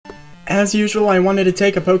As usual, I wanted to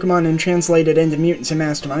take a Pokemon and translate it into Mutants and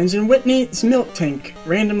Masterminds, and Whitney's Miltank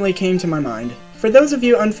randomly came to my mind. For those of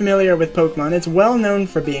you unfamiliar with Pokemon, it's well known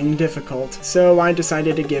for being difficult, so I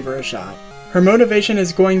decided to give her a shot. Her motivation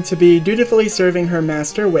is going to be dutifully serving her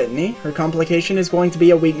master, Whitney. Her complication is going to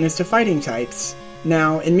be a weakness to fighting types.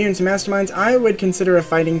 Now, in Mutants and Masterminds, I would consider a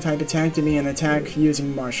fighting type attack to be an attack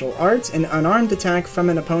using martial arts, an unarmed attack from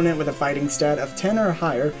an opponent with a fighting stat of 10 or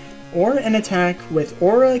higher, or an attack with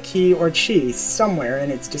aura, ki, or chi somewhere in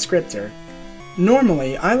its descriptor.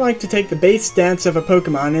 Normally, I like to take the base stats of a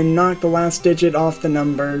Pokemon and knock the last digit off the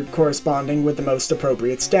number corresponding with the most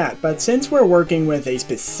appropriate stat, but since we're working with a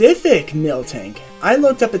specific Miltank, I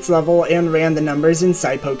looked up its level and ran the numbers in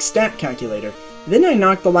SciPoke's stat calculator. Then I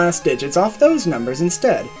knocked the last digits off those numbers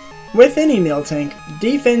instead. With any Miltank,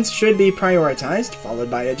 defense should be prioritized, followed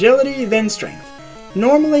by agility, then strength.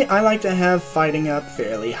 Normally, I like to have fighting up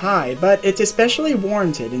fairly high, but it's especially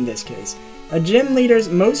warranted in this case. A gym leader's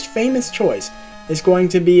most famous choice is going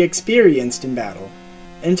to be experienced in battle.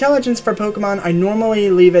 Intelligence for Pokemon I normally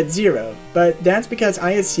leave at 0, but that's because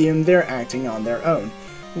I assume they're acting on their own.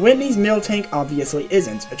 Whitney's Miltank obviously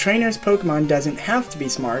isn't. A trainer's Pokemon doesn't have to be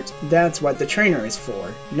smart, that's what the trainer is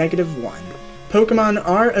for. -1. Pokemon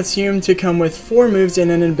are assumed to come with 4 moves and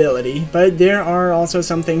an ability, but there are also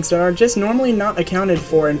some things that are just normally not accounted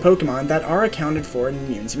for in Pokemon that are accounted for in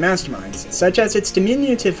Mutants and Masterminds, such as its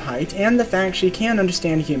diminutive height and the fact she can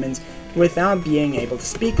understand humans without being able to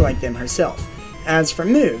speak like them herself. As for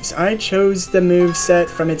moves, I chose the move set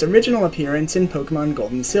from its original appearance in Pokemon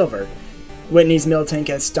Gold and Silver. Whitney's Miltank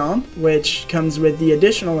has Stomp, which comes with the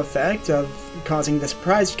additional effect of causing the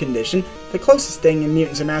surprised condition, the closest thing in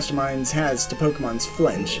Mutants and Masterminds has to Pokemon's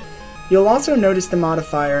flinch. You'll also notice the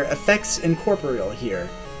modifier affects incorporeal here.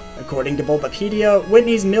 According to Bulbapedia,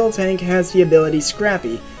 Whitney's Miltank has the ability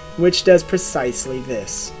Scrappy, which does precisely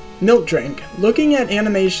this. Milk Drink. Looking at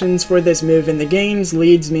animations for this move in the games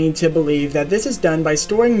leads me to believe that this is done by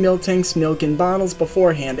storing Miltank's milk in bottles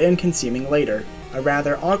beforehand and consuming later. A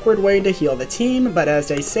rather awkward way to heal the team, but as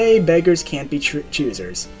they say, beggars can't be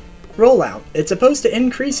choosers. Rollout. It's supposed to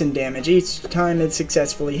increase in damage each time it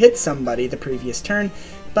successfully hits somebody the previous turn,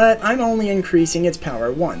 but I'm only increasing its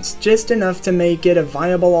power once, just enough to make it a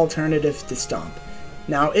viable alternative to Stomp.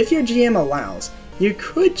 Now, if your GM allows, you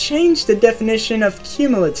could change the definition of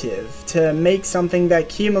cumulative to make something that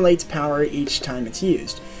accumulates power each time it's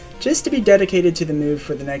used, just to be dedicated to the move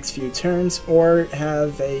for the next few turns, or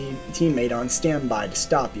have a teammate on standby to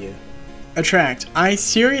stop you. Attract. I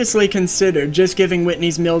seriously considered just giving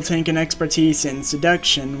Whitney's Miltank an expertise in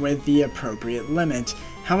seduction with the appropriate limit.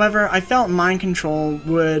 However, I felt mind control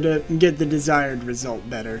would get the desired result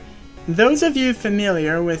better. Those of you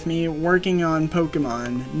familiar with me working on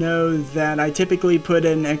Pokemon know that I typically put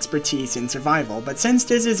an expertise in survival, but since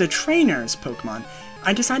this is a trainer's Pokemon,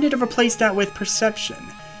 I decided to replace that with perception.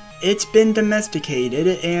 It's been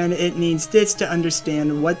domesticated, and it needs this to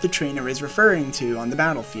understand what the trainer is referring to on the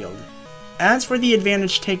battlefield. As for the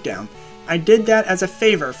advantage takedown, I did that as a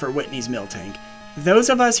favor for Whitney's Miltank. Those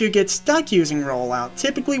of us who get stuck using Rollout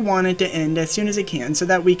typically want it to end as soon as it can so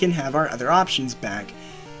that we can have our other options back.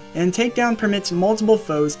 And takedown permits multiple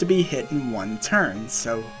foes to be hit in one turn,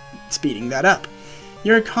 so speeding that up.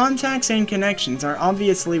 Your contacts and connections are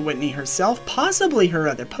obviously Whitney herself, possibly her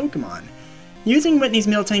other Pokemon. Using Whitney's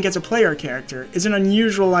Miltank as a player character is an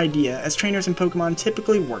unusual idea, as trainers and Pokemon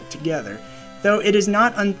typically work together, though it is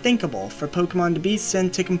not unthinkable for Pokemon to be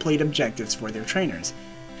sent to complete objectives for their trainers.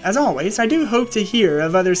 As always, I do hope to hear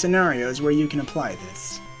of other scenarios where you can apply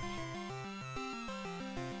this.